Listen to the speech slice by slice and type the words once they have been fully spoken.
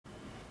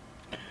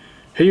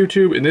Hey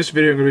YouTube, in this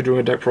video I'm going to be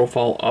doing a deck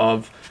profile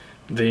of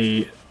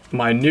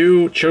my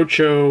new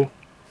Chouchou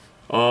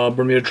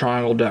Bermuda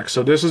Triangle deck.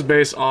 So this is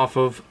based off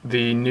of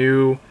the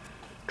new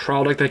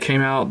trial deck that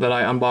came out that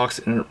I unboxed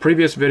in a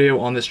previous video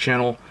on this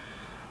channel.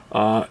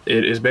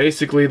 It is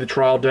basically the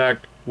trial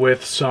deck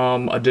with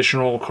some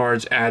additional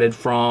cards added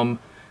from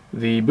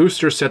the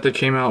booster set that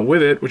came out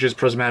with it, which is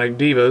Prismatic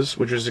Divas,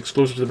 which is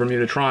exclusive to the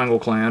Bermuda Triangle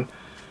clan.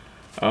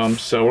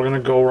 So we're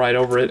going to go right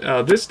over it.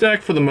 This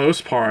deck, for the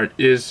most part,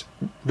 is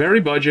very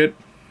budget.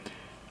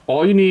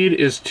 All you need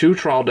is 2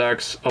 trial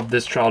decks of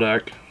this trial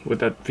deck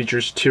that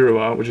features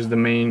Tirua, which is the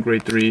main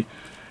grade 3.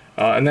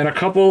 And then a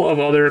couple of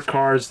other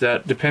cards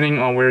that, depending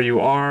on where you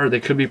are, they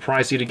could be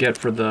pricey to get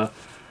for the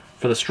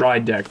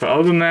Stride deck. But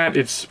other than that,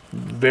 it's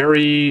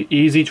very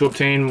easy to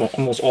obtain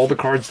almost all the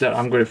cards that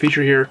I'm going to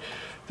feature here.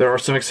 There are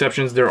some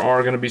exceptions. There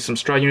are going to be some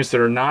Stride units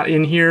that are not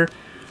in here.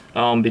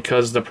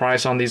 Because the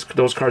price on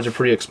those cards are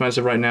pretty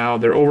expensive right now.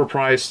 They're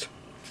overpriced,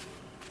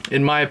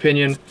 in my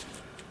opinion,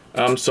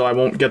 so I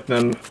won't get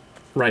them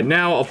right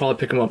now. I'll probably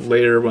pick them up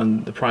later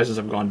when the prices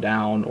have gone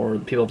down or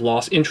people have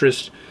lost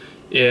interest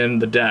in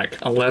the deck,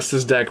 unless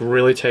this deck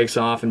really takes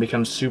off and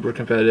becomes super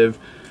competitive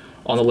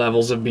on the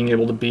levels of being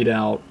able to beat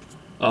out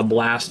a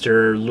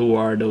Blaster,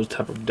 Luar, those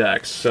type of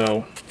decks.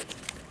 So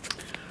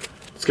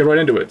let's get right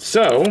into it.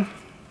 So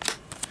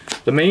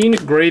the main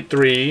grade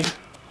 3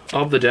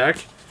 of the deck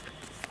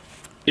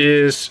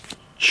is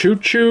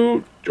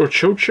Chouchou, or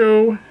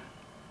Chouchou.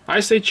 I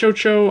say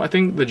Chouchou. I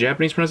think the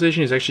Japanese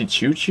pronunciation is actually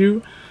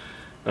Chouchou.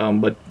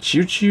 But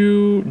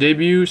Chouchou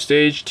debut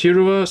stage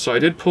Tirua. So I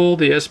did pull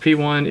the SP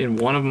one in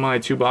one of my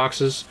 2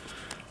 boxes.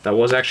 That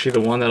was actually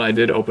the one that I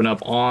did open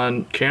up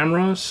on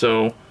camera.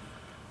 So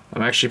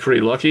I'm actually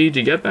pretty lucky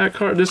to get that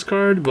card, this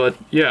card. But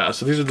yeah,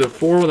 so these are the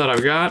 4 that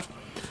I've got.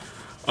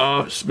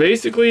 So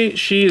basically,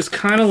 she is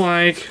kind of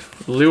like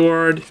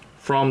Luard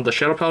from the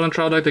Shadow Paladin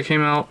trial deck that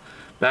came out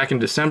back in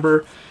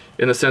December,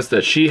 in the sense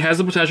that she has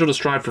the potential to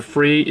stride for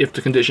free if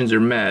the conditions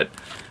are met.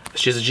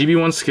 She has a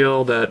GB1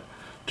 skill that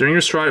during your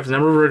stride, if the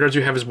number of rear guards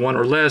you have is 1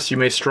 or less, you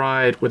may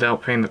stride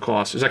without paying the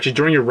cost. It's actually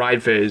during your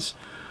ride phase,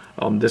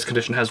 this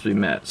condition has to be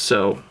met.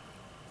 So,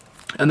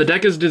 and the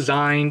deck is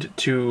designed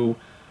to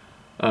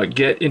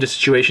get into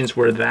situations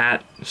where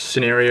that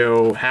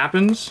scenario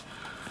happens.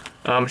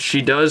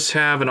 She does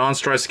have an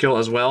on-stride skill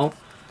as well.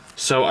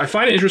 So I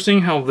find it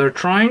interesting how they're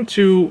trying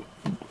to,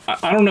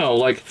 I don't know,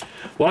 like,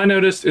 what I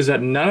noticed is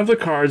that none of the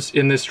cards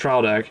in this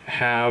trial deck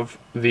have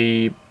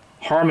the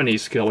Harmony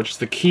skill, which is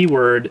the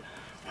keyword.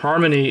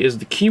 Harmony is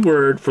the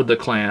keyword for the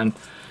clan,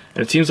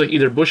 and it seems like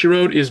either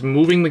Bushiroad is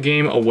moving the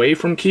game away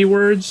from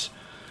keywords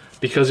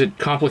because it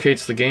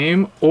complicates the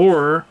game,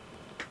 or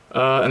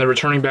and they're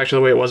returning back to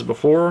the way it was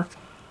before,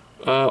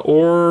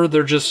 or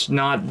they're just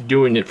not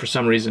doing it for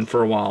some reason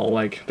for a while.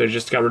 Like, they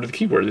just got rid of the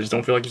keyword. They just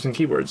don't feel like using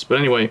keywords. But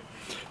anyway,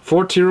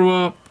 for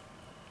Tirua,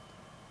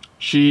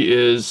 she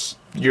is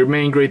your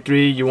main grade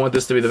 3. You want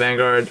this to be the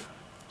Vanguard,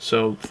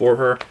 so for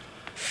her.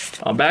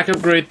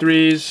 Backup grade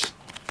 3s,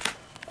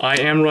 I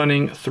am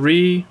running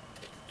 3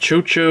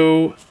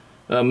 Chouchou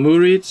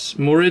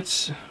Muritz.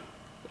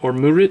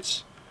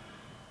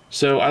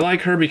 So I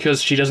like her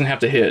because she doesn't have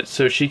to hit.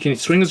 So she can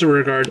swing as a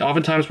rear guard.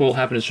 Oftentimes what will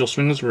happen is she'll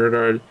swing as a rear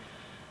guard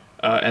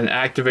and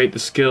activate the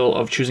skill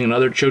of choosing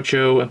another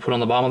Chouchou and put on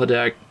the bottom of the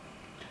deck.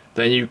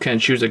 Then you can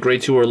choose a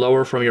grade 2 or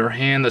lower from your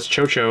hand that's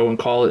Chouchou and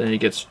call it, and it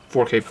gets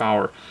 4K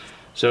power.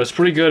 So it's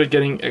pretty good at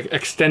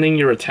extending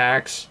your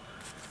attacks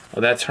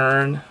that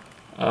turn.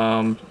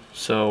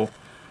 So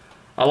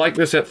I like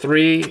this at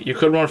 3. You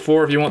could run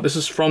 4 if you want. This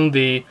is from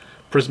the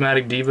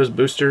Prismatic Divas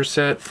booster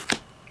set,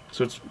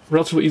 so it's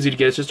relatively easy to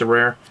get. It's just a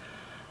rare.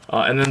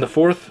 And then the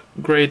 4th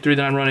grade 3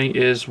 that I'm running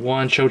is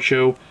 1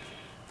 Chouchou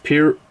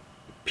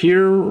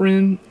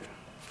Pirin.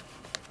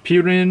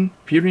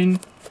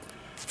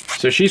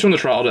 So she's from the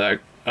trial deck.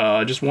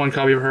 Just 1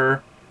 copy of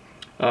her.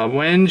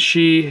 When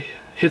she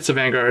hits a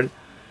Vanguard,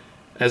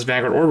 as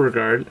Vanguard or rear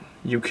guard,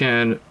 you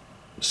can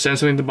send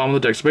something to the bottom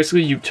of the deck. So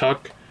basically, you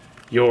tuck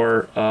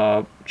your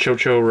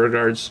Chouchou rear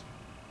guards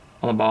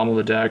on the bottom of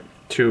the deck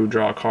to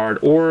draw a card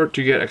or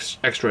to get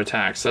extra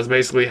attacks. That's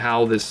basically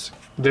how this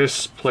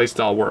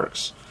playstyle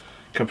works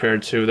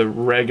compared to the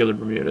regular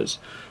Bermudas.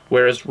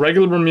 Whereas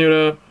regular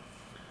Bermuda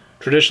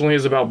traditionally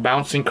is about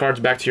bouncing cards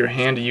back to your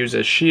hand to use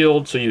as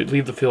shield, so you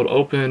leave the field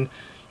open.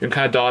 You can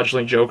kind of dodge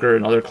Link Joker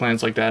and other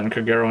clans like that, and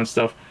Kagero and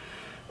stuff,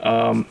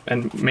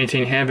 and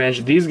maintain hand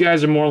advantage. These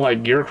guys are more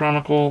like Gear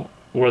Chronicle,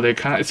 where it's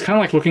kind of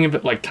like looking at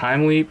it like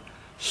Time Leap,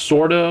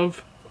 sort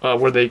of,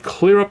 where they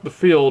clear up the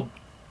field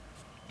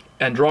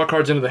and draw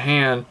cards into the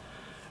hand,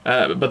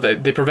 but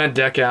they prevent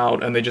deck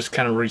out, and they just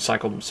kind of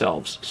recycle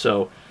themselves.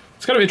 So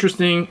it's kind of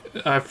interesting.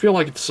 I feel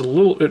like it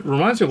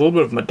reminds me a little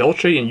bit of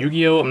Madolche and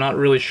Yu-Gi-Oh! I'm not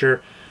really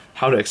sure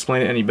how to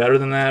explain it any better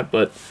than that,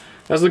 but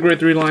that's the grade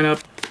 3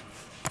 lineup.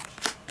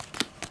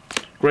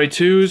 Grade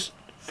 2s,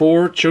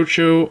 4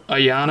 Chouchou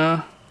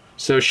Ayana.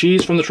 So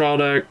she's from the trial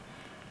deck.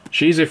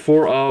 She's a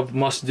 4 of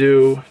must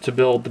do to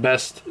build the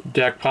best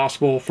deck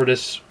possible for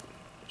this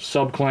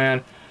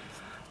sub-clan.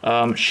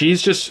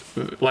 She's just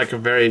like a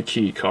very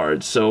key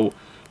card. So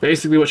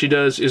basically what she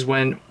does is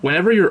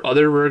whenever your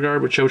other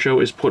rearguard with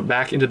Chouchou is put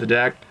back into the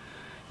deck,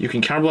 you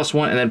can counterblast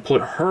one and then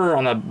put her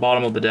on the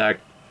bottom of the deck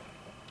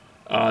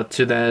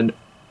to then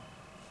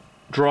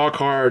draw a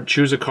card,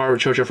 choose a card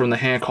with Chouchou from the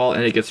hand, call,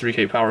 and it gets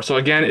 3k power. So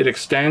again, it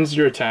extends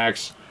your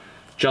attacks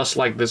just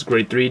like this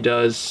grade 3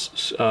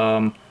 does,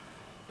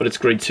 but it's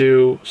grade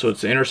 2, so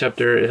it's the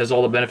interceptor. It has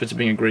all the benefits of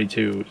being a grade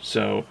 2,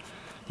 so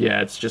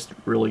yeah, it's just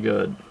really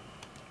good.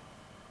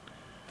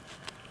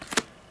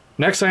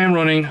 Next, I am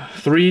running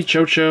 3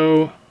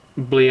 Chouchou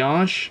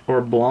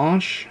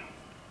Blanche.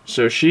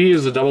 So she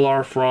is a double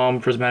R from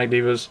Prismatic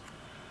Divas.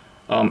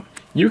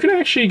 You can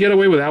actually get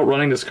away without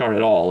running this card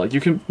at all. Like,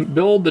 you can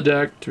build the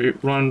deck to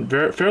run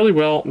fairly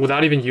well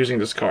without even using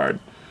this card.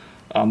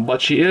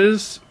 But she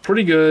is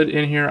pretty good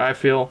in here, I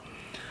feel.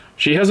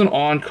 She has an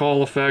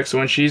on-call effect, so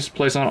when she's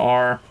placed on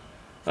R,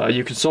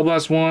 you can Soul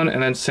Blast one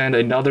and then send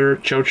another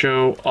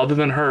Chouchou other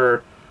than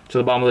her to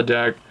the bottom of the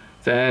deck.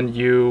 Then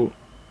you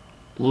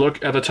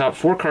look at the top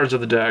 4 cards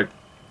of the deck,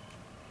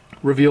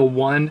 reveal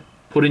one,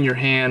 put in your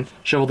hand,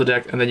 shuffle the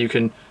deck, and then you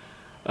can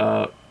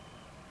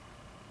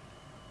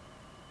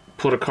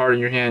put a card in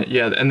your hand.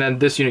 Yeah, and then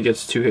this unit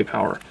gets 2k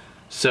power.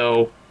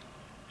 So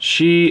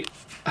she,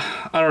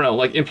 I don't know,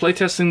 like in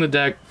playtesting the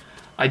deck,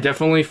 I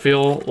definitely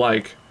feel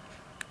like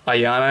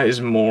Ayana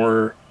is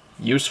more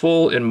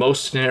useful in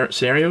most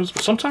scenarios,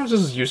 but sometimes this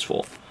is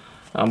useful.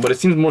 But it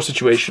seems more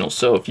situational.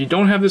 So if you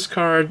don't have this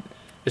card,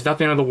 it's not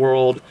the end of the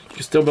world. You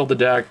can still build the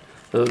deck.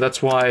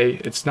 That's why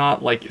it's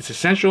not like it's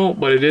essential,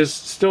 but it is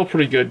still a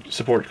pretty good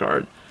support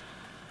card.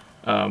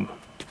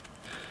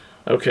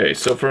 Okay,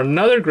 so for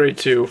another grade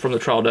 2 from the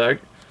trial deck,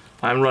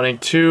 I'm running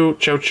 2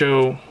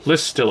 Chouchou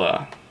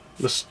Listia.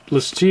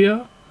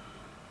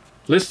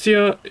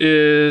 Listia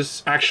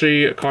is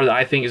actually a card that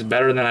I think is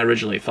better than I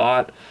originally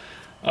thought.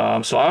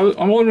 So I'm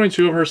only running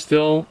 2 of her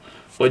still,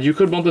 but you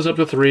could bump this up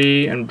to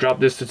 3 and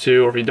drop this to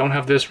 2, or if you don't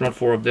have this, run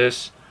 4 of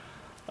this.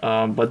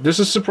 But this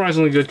is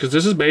surprisingly good because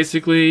this is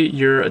basically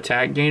your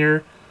attack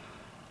gainer.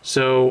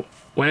 So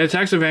when it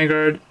attacks a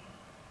Vanguard,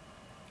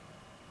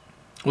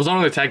 well, it's not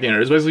an attack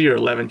gainer, it's basically your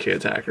 11k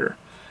attacker,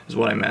 is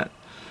what I meant.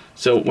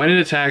 So when it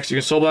attacks, you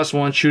can Soul Blast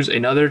one, choose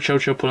another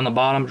Chouchou, put on the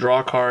bottom, draw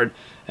a card,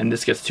 and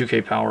this gets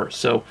 2k power.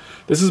 So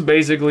this is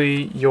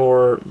basically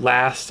your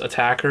last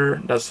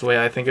attacker. That's the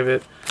way I think of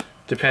it,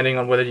 depending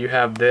on whether you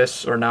have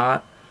this or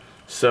not.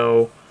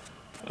 So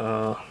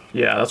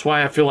yeah, that's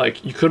why I feel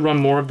like you could run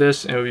more of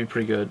this and it would be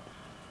pretty good.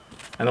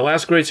 And the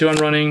last grade 2 I'm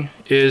running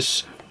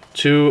is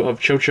 2 of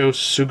Chouchou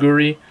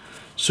Suguri.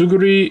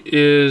 Suguri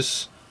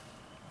is,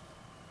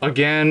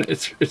 again,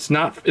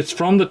 it's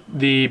from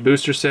the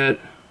booster set.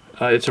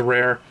 It's a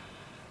rare.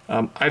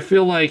 I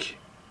feel like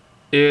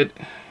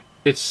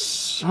it's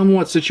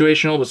somewhat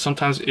situational, but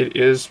sometimes it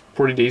is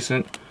pretty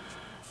decent.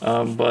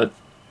 But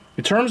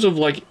in terms of,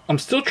 like, I'm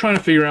still trying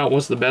to figure out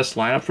what's the best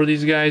lineup for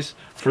these guys,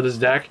 for this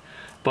deck.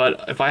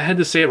 But if I had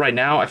to say it right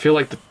now, I feel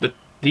like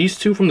these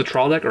 2 from the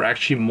trial deck are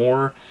actually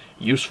more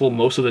useful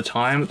most of the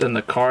time than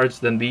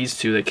these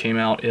 2 that came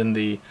out in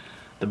the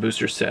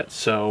booster set.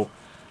 So,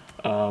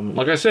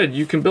 like I said,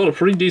 you can build a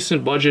pretty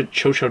decent budget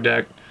Chouchou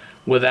deck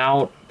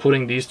without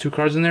putting these 2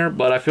 cards in there.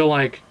 But I feel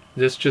like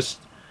this just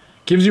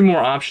gives you more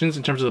options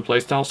in terms of the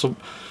playstyle. So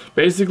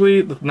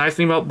basically, the nice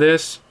thing about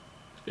this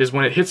is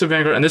when it hits a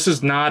Vanguard, and this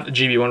is not a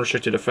GB1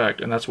 restricted effect,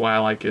 and that's why I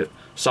like it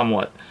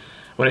somewhat.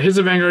 When it hits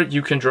a Vanguard,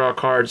 you can draw a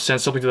card,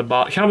 send something to the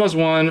bottom, counterblast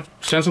one,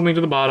 send something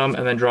to the bottom,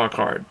 and then draw a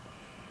card.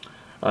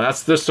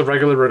 That's just the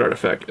regular rearguard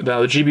effect.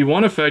 Now the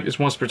GB1 effect is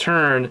once per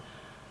turn.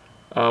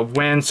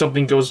 When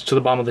something goes to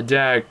the bottom of the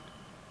deck,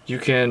 you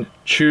can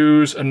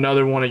choose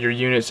another one of your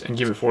units and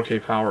give it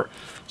 4k power.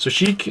 So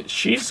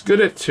she's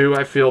good at 2,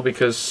 I feel,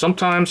 because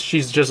sometimes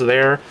she's just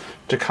there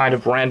to kind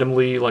of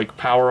randomly like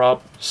power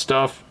up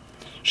stuff.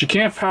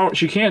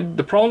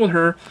 The problem with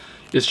her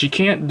is she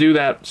can't do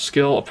that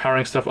skill of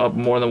powering stuff up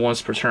more than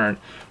once per turn,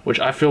 which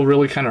I feel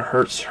really kind of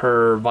hurts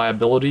her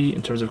viability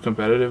in terms of the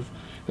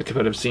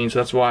competitive scene. So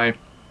that's why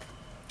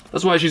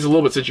she's a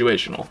little bit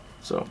situational.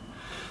 So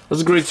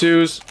those are grade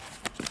 2s.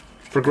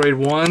 For grade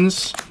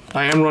 1s,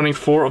 I am running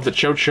 4 of the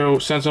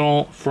Chouchou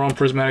Sentinel from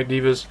Prismatic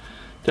Divas.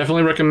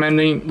 Definitely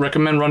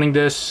recommend running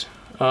this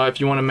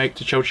if you want to make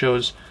the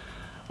Chouchous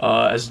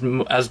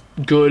as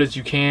good as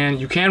you can.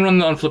 You can run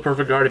the Unflip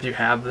Perfect Guard if you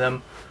have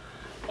them.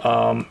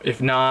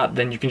 If not,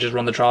 then you can just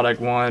run the trial deck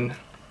one.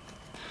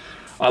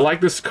 I like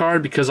this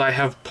card because I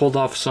have pulled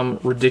off some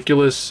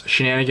ridiculous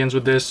shenanigans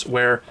with this,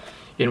 where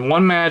in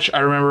one match I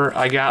remember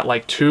I got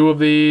like 2 of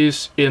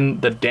these in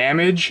the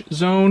damage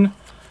zone,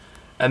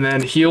 and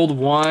then healed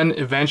one,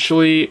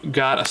 eventually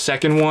got a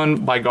second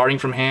one by guarding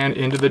from hand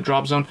into the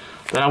drop zone.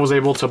 Then I was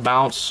able to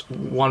bounce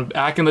one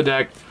back in the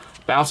deck,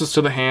 bounces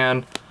to the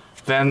hand,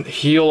 then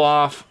heal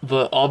off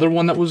the other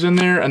one that was in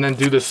there, and then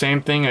do the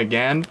same thing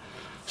again.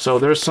 So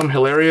there's some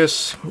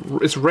hilarious,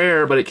 it's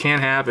rare, but it can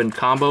happen,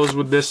 combos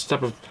with this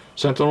type of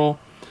Sentinel.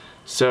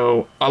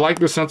 So I like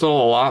the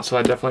Sentinel a lot, so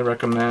I definitely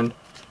recommend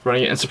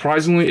running it. And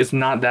surprisingly, it's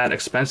not that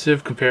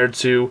expensive compared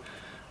to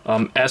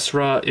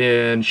Esra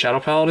in Shadow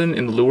Paladin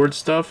in the Lured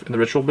stuff in the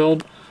ritual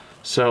build.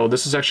 So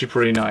this is actually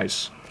pretty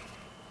nice.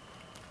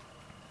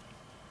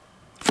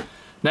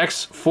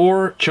 Next,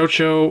 for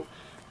Chouchou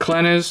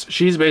Clenis,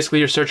 she's basically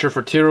your searcher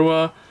for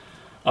Tirua.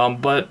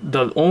 But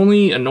the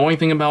only annoying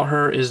thing about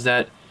her is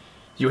that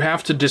you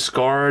have to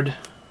discard,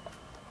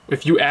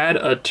 if you add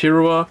a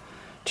Tirua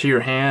to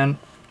your hand,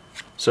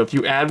 so if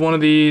you add one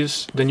of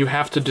these, then you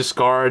have to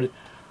discard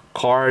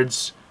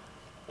cards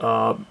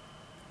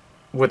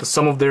with the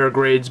sum of their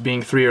grades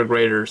being 3 or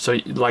greater. So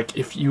like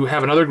if you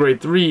have another grade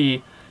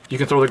 3, you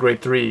can throw the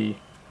grade 3.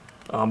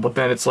 But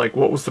then it's like,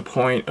 what was the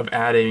point of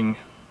adding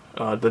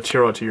the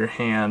Tirua to your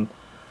hand?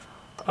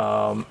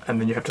 And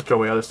then you have to throw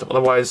away other stuff.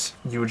 Otherwise,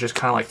 you would just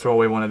kind of like throw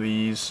away one of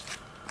these.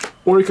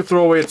 Or you could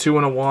throw away a 2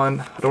 and a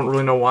 1. I don't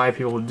really know why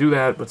people would do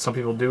that, but some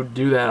people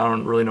do that. I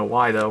don't really know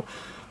why, though.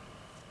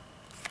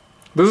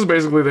 This is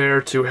basically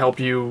there to help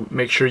you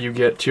make sure you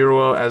get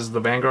Tirua as the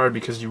Vanguard,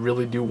 because you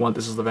really do want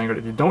this as the Vanguard.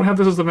 If you don't have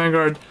this as the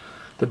Vanguard,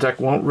 the deck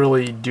won't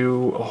really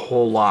do a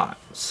whole lot.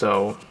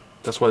 So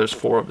that's why there's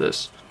 4 of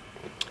this.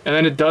 And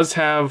then it does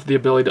have the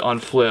ability to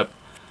unflip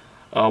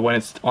when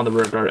it's on the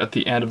rear guard at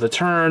the end of the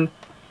turn.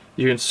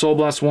 You can Soul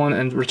Blast 1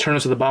 and return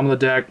it to the bottom of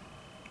the deck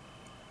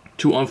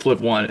to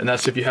unflip 1, and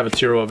that's if you have a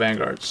Tirua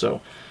Vanguard.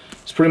 So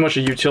it's pretty much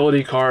a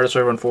utility card, so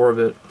I run 4 of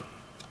it.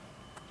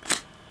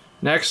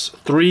 Next,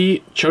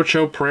 3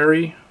 Chouchou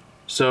Prairie.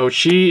 So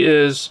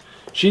she's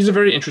a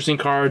very interesting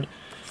card.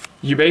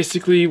 You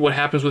basically, what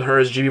happens with her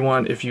is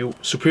GB1, if you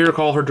Superior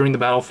Call her during the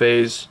battle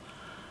phase,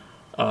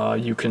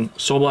 you can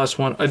Soul Blast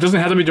 1. It doesn't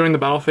have to be during the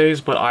battle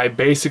phase, but I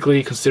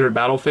basically consider it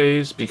battle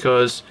phase,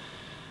 because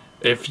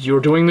if you're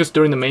doing this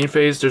during the main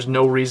phase, there's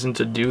no reason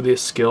to do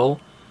this skill,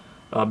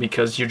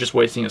 because you're just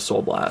wasting a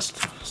Soul Blast.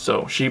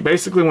 So she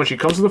basically, when she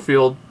comes to the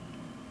field,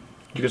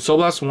 you can Soul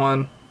Blast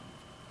 1,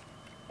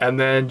 and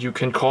then you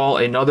can call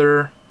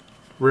another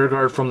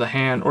rearguard from the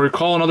hand, or you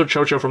call another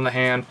Chouchou from the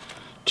hand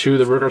to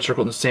the rearguard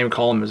circle in the same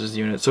column as his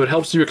unit. So it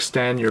helps you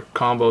extend your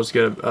combos,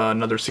 get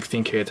another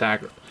 16k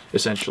attack,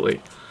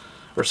 essentially,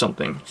 or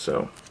something.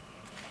 So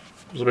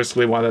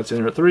basically why that's in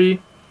there at 3.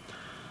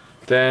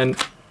 Then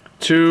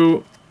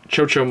 2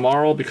 Chouchou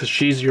Marl, because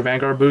she's your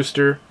Vanguard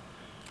booster.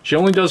 She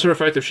only does her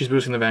effect if she's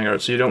boosting the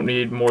Vanguard, so you don't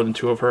need more than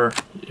 2 of her.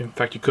 In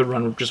fact, you could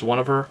run just 1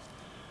 of her.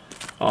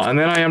 And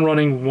then I am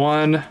running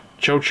 1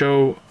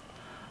 Chouchou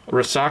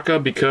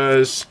Rasaka,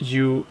 because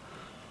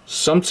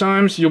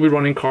sometimes you'll be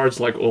running cards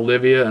like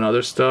Olivia and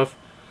other stuff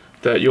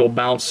that you'll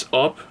bounce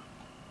up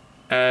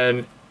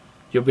and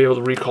you'll be able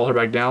to recall her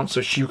back down. So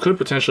you could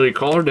potentially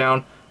call her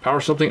down, power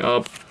something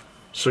up,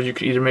 so you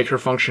could either make her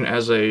function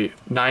as a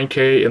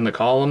 9k in the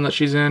column that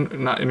she's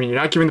in. I mean, you're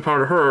not giving the power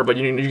to her, but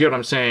you get what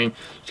I'm saying.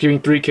 It's giving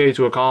 3k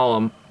to a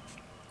column,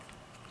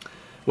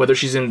 whether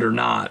she's in it or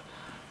not.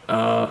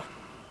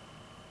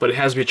 But it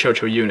has to be a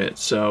Chouchou unit,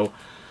 so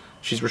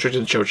she's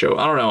restricted to Chouchou.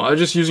 I don't know. I'm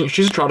just using.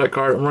 She's a trial deck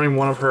card. I'm running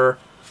 1 of her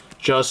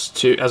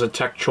just as a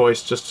tech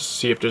choice, just to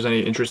see if there's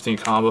any interesting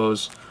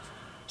combos.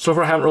 So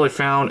far, I haven't really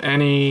found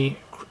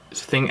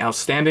anything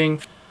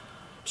outstanding,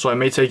 so I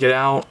may take it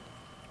out.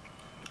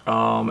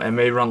 And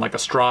may run like a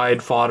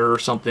Stride fodder or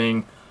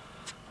something.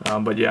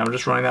 But yeah, I'm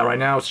just running that right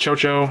now. It's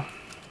Chouchou.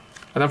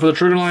 And then for the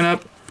trigger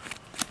lineup,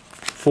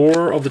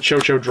 4 of the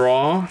Chouchou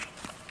draw,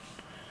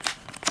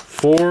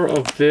 4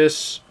 of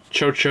this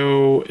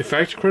Chouchou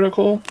effect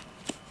critical.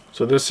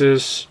 So this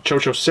is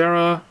Chouchou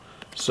Sarah.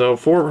 So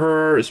 4 of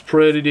her is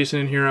pretty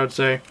decent in here, I would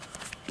say.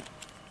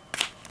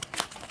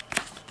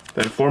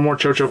 Then 4 more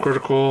Chouchou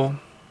critical.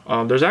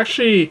 There's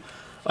actually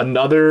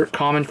another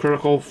common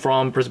critical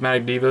from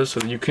Prismatic Divas,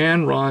 so you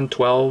can run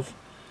 12.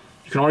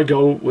 You can already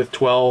go with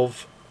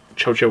 12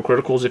 Chouchou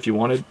criticals if you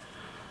wanted.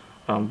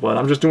 But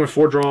I'm just doing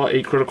 4 draw,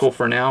 8 critical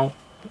for now,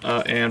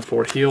 and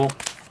 4 heal.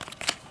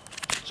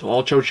 So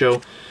all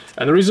Chouchou.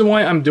 And the reason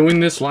why I'm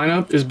doing this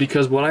lineup is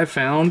because what I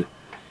found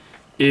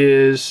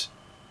is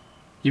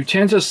you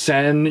tend to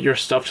send your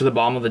stuff to the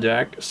bottom of the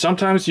deck.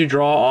 Sometimes you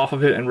draw off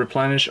of it and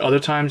replenish, other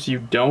times you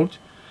don't.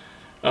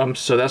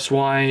 So that's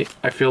why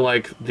I feel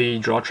like the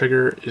draw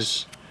trigger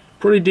is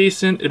pretty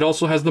decent. It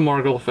also has the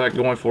Margle effect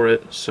going for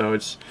it, so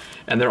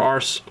and there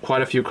are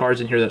quite a few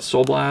cards in here that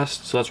Soul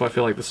Blast, so that's why I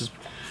feel like this is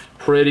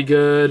pretty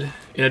good.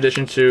 In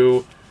addition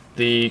to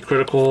the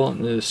critical,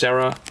 the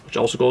Sarah, which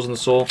also goes in the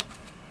Soul.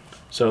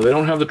 So they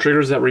don't have the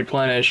triggers that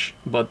replenish,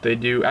 but they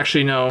do.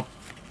 Actually, no.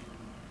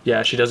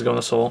 Yeah, she does go in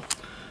the Soul.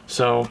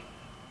 So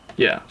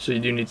yeah, so you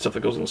do need stuff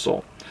that goes in the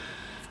Soul.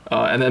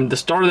 And then the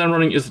starter that I'm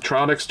running is the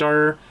Trial Deck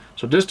starter.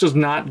 So this does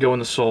not go in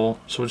the Soul,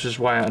 so which is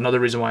why another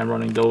reason why I'm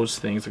running those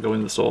things that go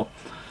into the Soul.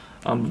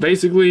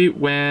 Basically,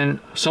 when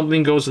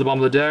something goes to the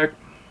bottom of the deck,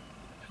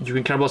 you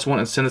can counterblast 1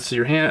 and send it to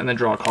your hand, and then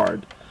draw a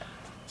card.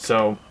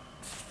 So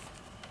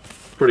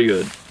pretty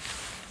good.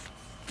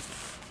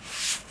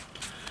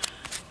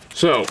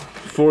 So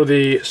for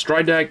the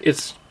Stride deck,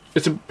 it's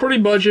a pretty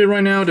budget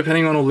right now,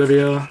 depending on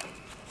Olivia.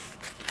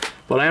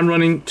 But I am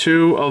running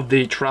 2 of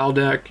the Trial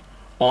Deck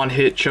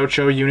on-hit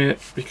Chouchou unit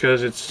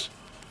because it's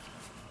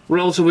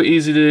relatively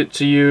easy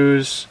to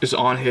use. It's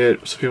on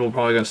hit, so people are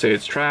probably going to say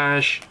it's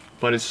trash.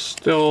 but it's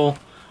still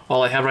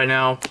all I have right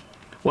now.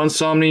 1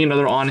 Somni,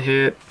 another on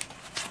hit.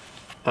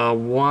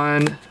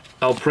 1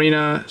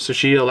 Elprina, so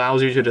she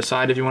allows you to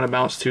decide if you want to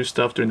bounce 2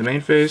 stuff during the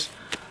main phase.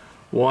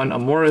 1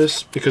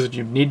 Amoris, because if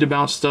you need to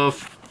bounce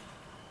stuff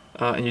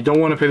and you don't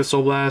want to pay the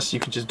Soul Blast, you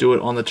can just do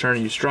it on the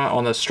turn you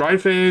on the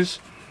stride phase.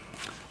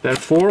 Then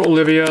 4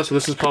 Olivia, so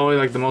this is probably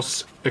like the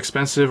most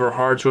expensive or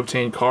hard to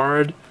obtain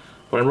card,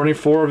 but I'm running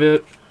 4 of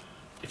it.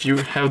 If you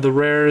have the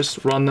rares,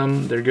 run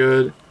them, they're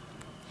good.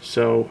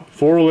 So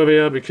 4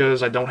 Olivia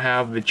because I don't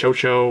have the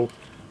Chouchou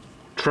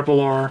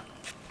RRR.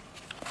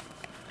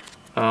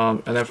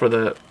 And then for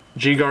the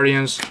G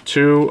Guardians,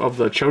 2 of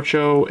the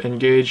Chouchou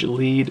Engage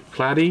Lead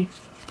Platy,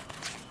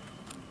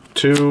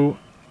 2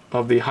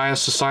 of the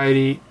Highest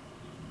Society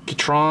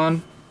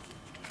Kitron,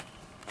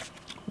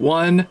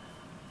 1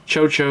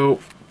 Chouchou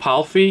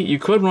Palfi. You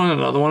could run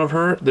another one of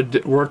her.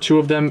 There were 2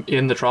 of them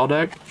in the trial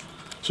deck,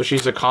 so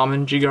she's a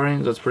common G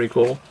Guardian. That's pretty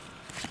cool.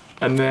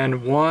 And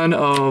then 1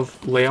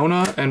 of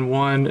Leona and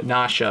 1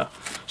 Nasha.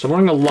 So I'm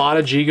running a lot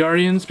of G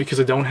Guardians because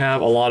I don't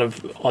have a lot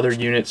of other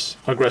units,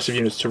 aggressive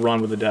units to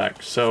run with the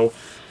deck. So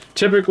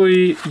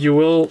typically you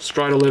will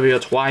stride Olivia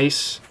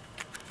twice,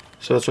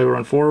 so that's why we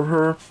run 4 of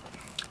her.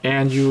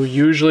 And you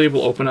usually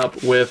will open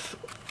up with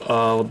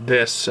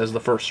this as the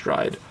first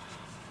stride.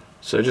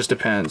 So it just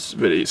depends.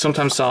 But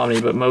sometimes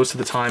Somni, but most of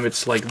the time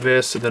it's like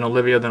this, and then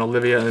Olivia,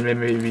 and then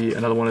maybe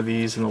another one of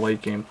these in the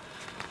late game.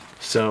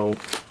 So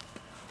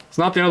it's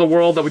not the end of the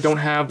world that we don't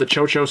have the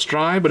Chouchou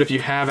stride, but if you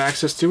have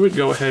access to it,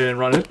 go ahead and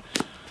run it.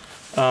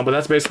 But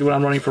that's basically what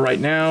I'm running for right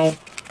now.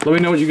 Let me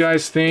know what you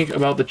guys think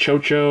about the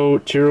Chouchou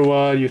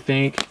Tirua. You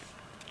think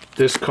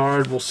this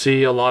card will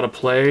see a lot of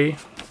play,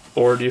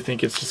 or do you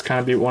think it's just kind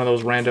of be one of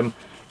those random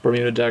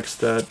Bermuda decks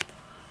that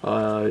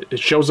it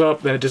shows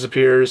up, then it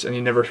disappears, and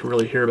you never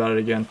really hear about it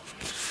again?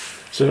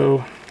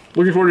 So,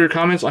 looking forward to your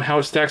comments on how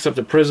it stacks up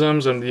to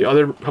Prisms and the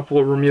other couple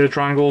of Bermuda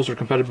Triangles or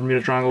competitive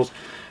Bermuda Triangles,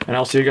 and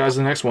I'll see you guys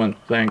in the next one.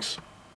 Thanks.